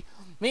 3.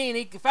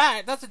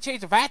 Doesn't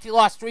change the fact he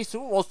lost 3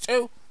 Super Bowls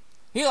too.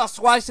 He lost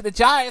twice to the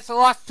Giants and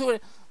lost to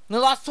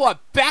a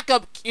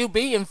backup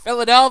QB in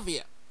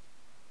Philadelphia.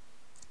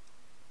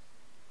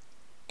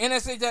 And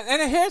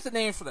here's the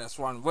name for this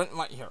one,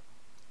 right here.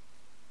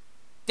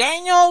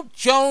 Daniel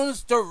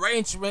Jones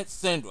derangement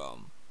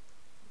syndrome.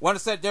 When it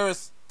said there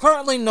is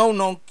currently no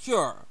known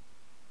cure.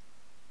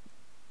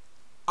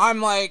 I'm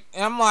like,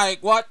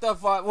 what the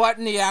fuck? What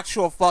in the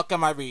actual fuck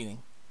am I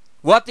reading?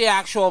 What the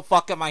actual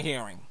fuck am I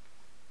hearing?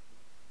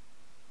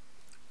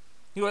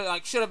 He was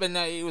drafted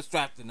he was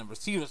drafted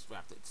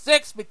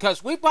 6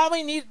 because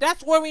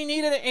that's where we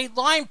needed a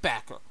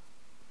linebacker.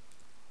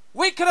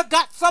 We could have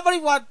got somebody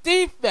on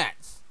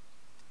defense.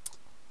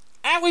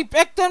 And we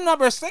picked him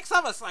number 6.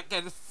 I was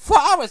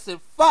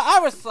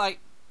like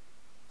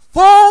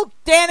full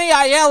Danny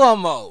Aiello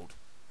mode.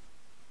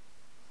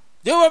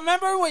 You all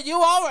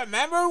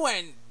remember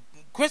when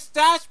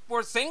Kristaps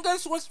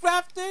Porzingis was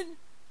drafted?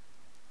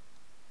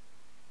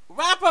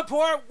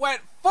 Rappaport went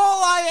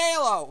full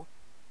Aiello.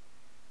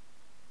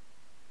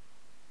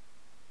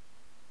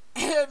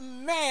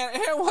 And man,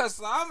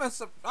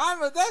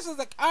 this is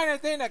the kind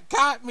of thing that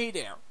got me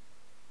there.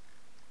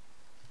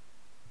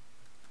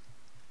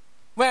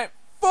 Went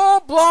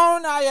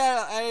full-blown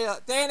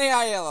Danny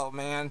Aiello,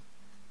 man.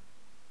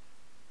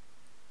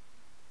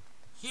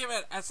 Here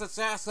at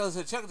SSS,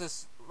 check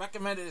this,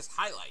 recommended his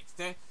highlights,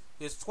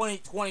 his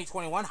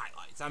 2020-21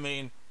 highlights. I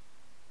mean,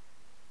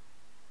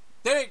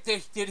 did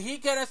he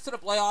get us to the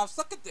playoffs?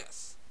 Look at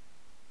this.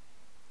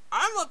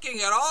 I'm looking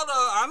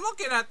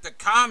at the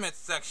comments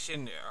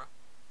section there.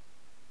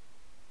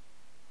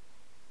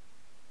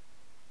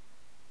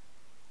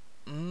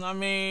 I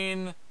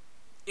mean,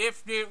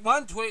 if the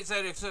one tweet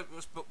said,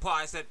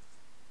 reply said,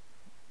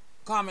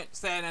 comment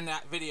said in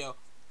that video,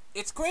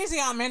 it's crazy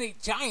how many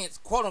Giants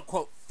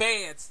quote-unquote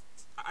fans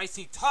I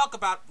see talk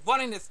about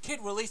wanting this kid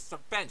released or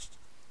benched.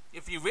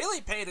 If you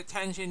really paid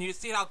attention, you'd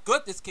see how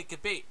good this kid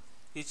could be.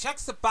 He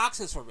checks the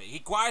boxes for me. He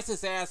grinds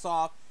his ass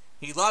off.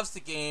 He loves the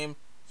game.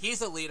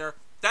 He's a leader.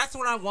 That's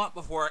what I want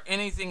before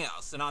anything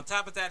else. And on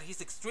top of that,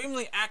 he's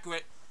extremely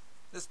accurate,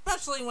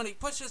 especially when he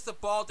pushes the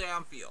ball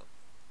downfield.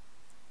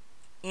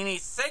 And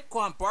he's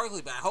Saquon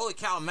Barkley back. Holy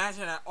cow,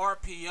 imagine that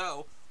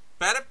RPO.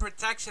 Better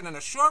protection and a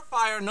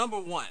surefire number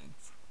one.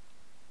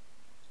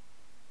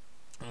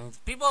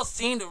 And people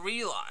seem to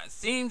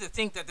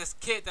think that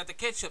the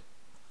kid should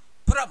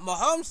put up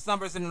Mahomes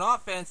numbers in an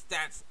offense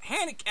that's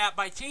handicapped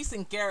by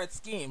Jason Garrett's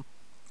scheme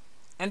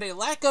and a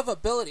lack of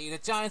ability the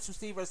Giants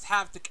receivers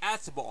have to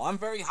catch the ball. I'm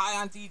very high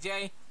on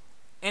DJ,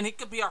 and he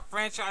could be our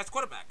franchise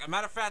quarterback. As a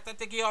matter of fact, I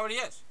think he already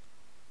is.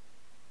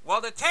 Well,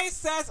 the tape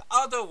says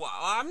otherwise.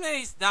 I mean,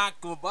 he's not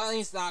good, but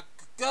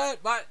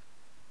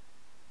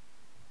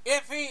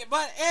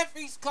if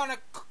he's got a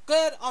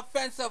good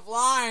offensive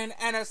line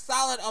and a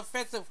solid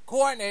offensive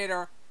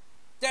coordinator,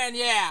 then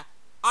yeah,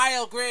 I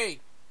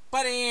agree.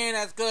 But he ain't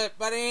as good.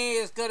 But he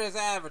ain't as good as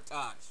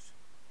advertised.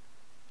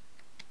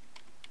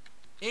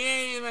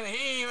 He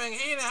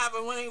didn't have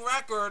a winning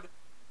record.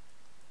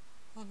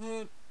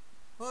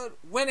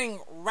 Winning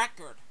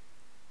record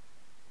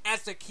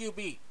as a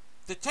QB.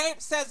 The tape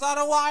says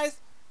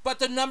otherwise, but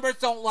the numbers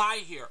don't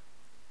lie here.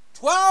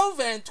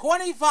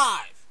 12-25.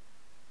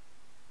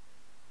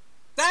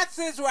 That's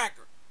his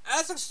record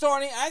as a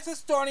starting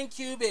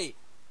QB.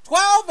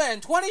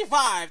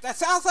 12-25. That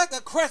sounds like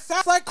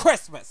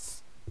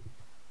Christmas.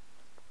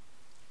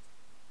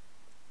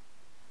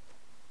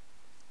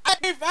 How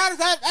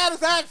does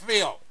that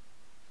feel?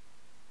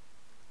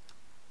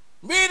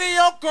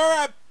 Mediocre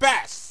at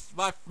best,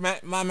 my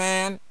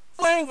man.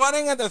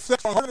 Running at the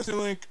second is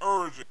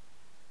encouraging.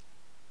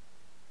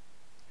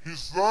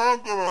 He's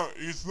not gonna,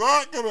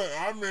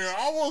 I mean,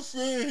 I will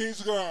say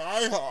he's gonna,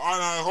 and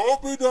I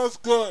hope he does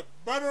good,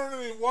 better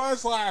than he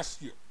was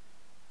last year.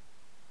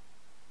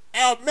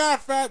 As a matter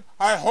of fact,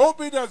 I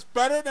hope he does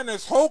better than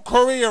his whole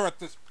career at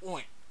this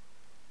point.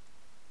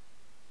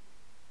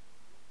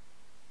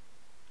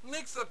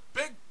 Makes a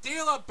big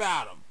deal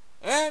about him.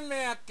 And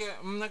man,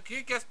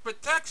 he gets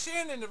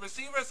protection, and the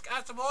receivers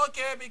catch the ball. It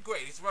can be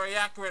great. He's very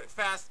accurate,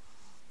 fast,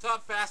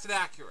 tough, fast, and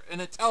accurate,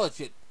 and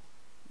intelligent.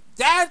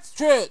 That's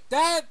true.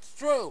 That's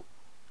true.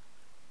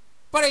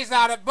 But he's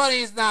not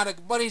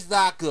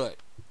good.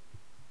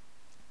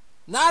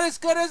 Not as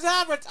good as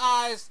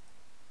advertised.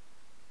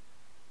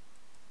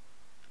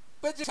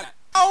 But just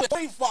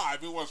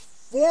 25. It was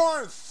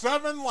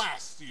 4-7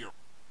 last year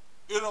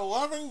in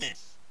 11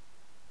 games.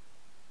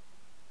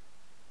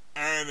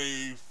 And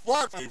he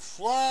flat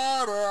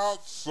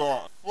out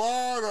saw it.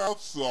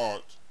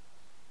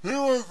 He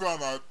was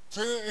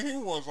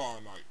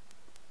on like,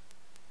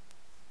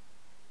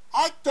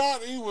 I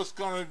thought he was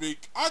gonna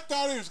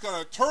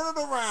turn it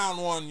around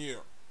one year.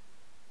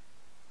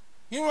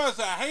 He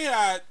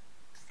had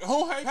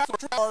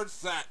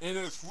yards in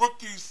his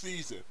rookie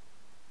season.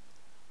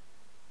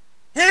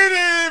 He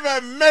didn't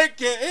even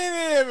make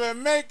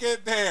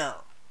it there.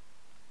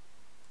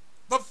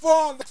 The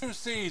full 2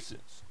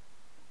 seasons.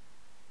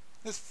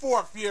 His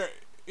 4th year,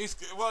 he's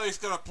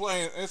gonna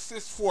play. It's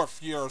his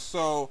 4th year,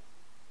 so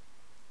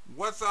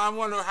I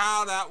wonder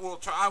how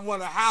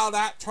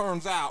that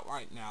turns out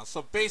right now.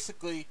 So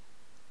basically,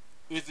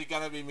 is he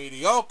gonna be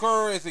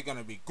mediocre? Is he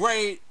gonna be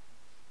great?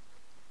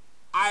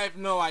 I have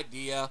no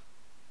idea.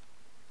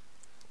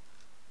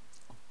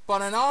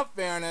 But in all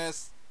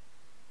fairness,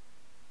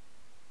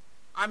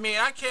 I mean,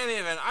 I can't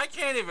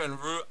even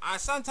root.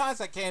 Sometimes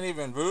I can't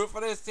even root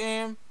for this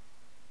team.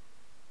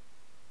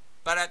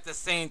 But at the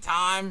same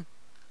time,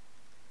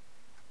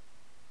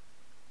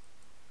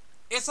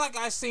 it's like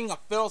I seen a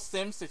Phil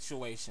Simms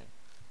situation.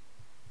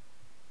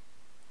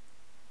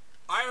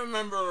 I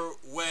remember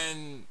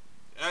when,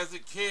 as a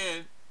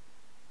kid,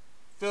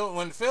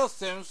 when Phil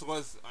Simms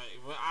was,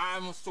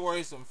 I'm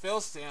stories from Phil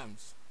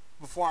Simms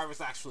before I was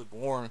actually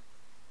born.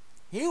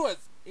 He was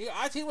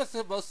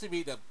supposed to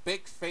be the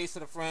big face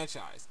of the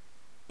franchise.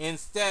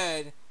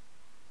 Instead,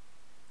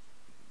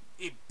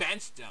 he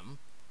benched him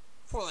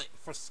for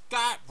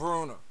Scott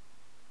Bruner.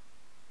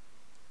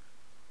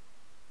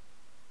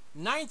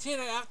 After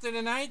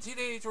the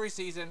 1983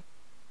 season,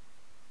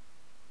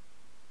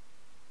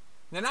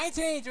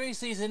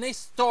 they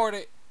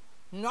started.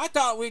 I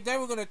thought they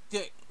were going to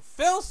get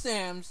Phil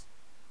Simms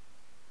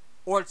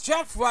or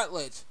Jeff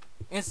Rutledge.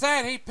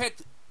 Instead, he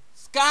picked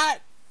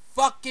Scott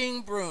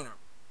fucking Bruner.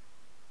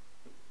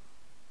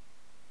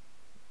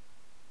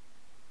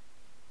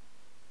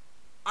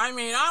 I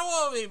mean, I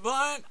will be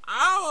blunt,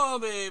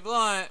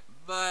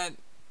 but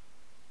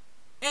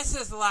it's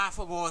as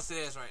laughable as it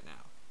is right now.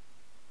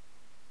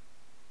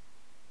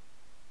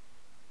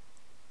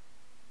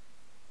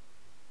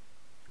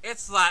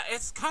 It's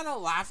kind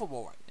of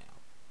laughable right now.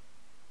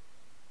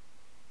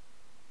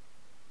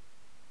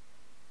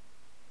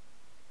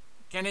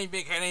 Can he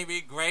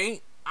be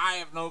great? I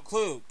have no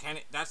clue.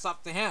 That's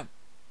up to him.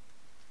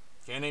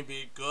 Can he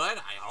be good?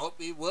 I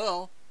hope he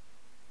will.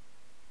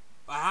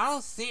 But I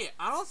don't see it.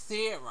 I don't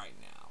see it right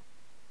now.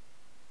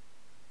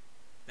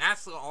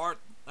 That's the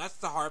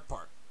hard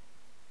part.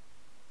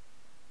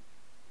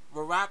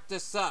 We'll wrap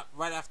this up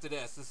right after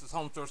this. This is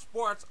Home Turf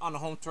Sports on the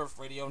Home Turf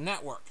Radio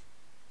Network.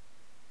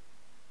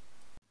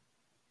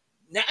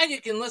 Now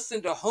you can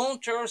listen to Home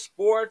Turf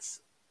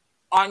Sports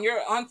on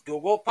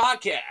Google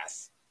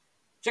Podcasts.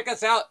 Check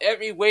us out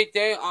every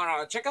weekday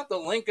check out the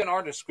link in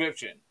our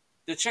description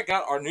to check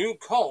out our new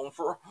home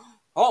for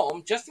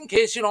home, just in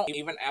case you don't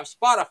even have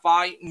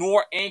Spotify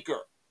nor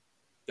Anchor.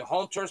 The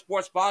Home Turf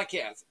Sports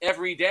Podcast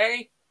every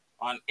day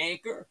on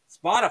Anchor,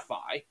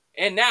 Spotify,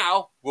 and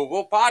now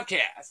Google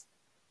Podcasts.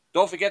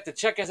 Don't forget to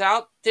check us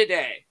out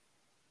today.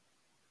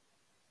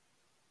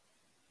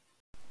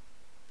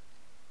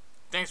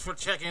 Thanks for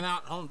checking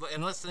out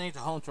and listening to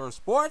Home Turf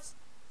Sports,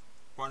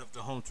 part of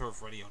the Home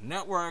Turf Radio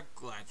Network.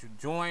 Glad you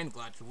joined,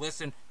 glad you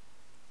listened.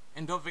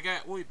 And don't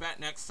forget, we'll be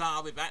back next time.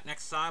 I'll be back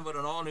next time with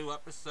an all-new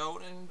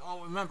episode. And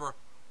remember,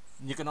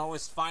 you can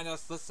always find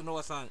us, listen to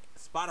us on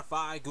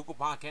Spotify, Google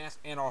Podcasts,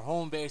 and our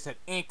home base at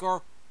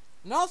Anchor.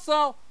 And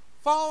also,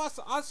 follow us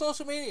on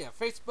social media,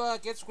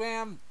 Facebook,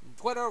 Instagram,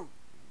 Twitter.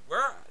 We're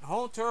at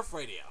Home Turf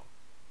Radio.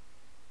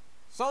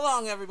 So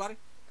long, everybody.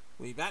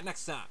 We'll be back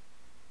next time.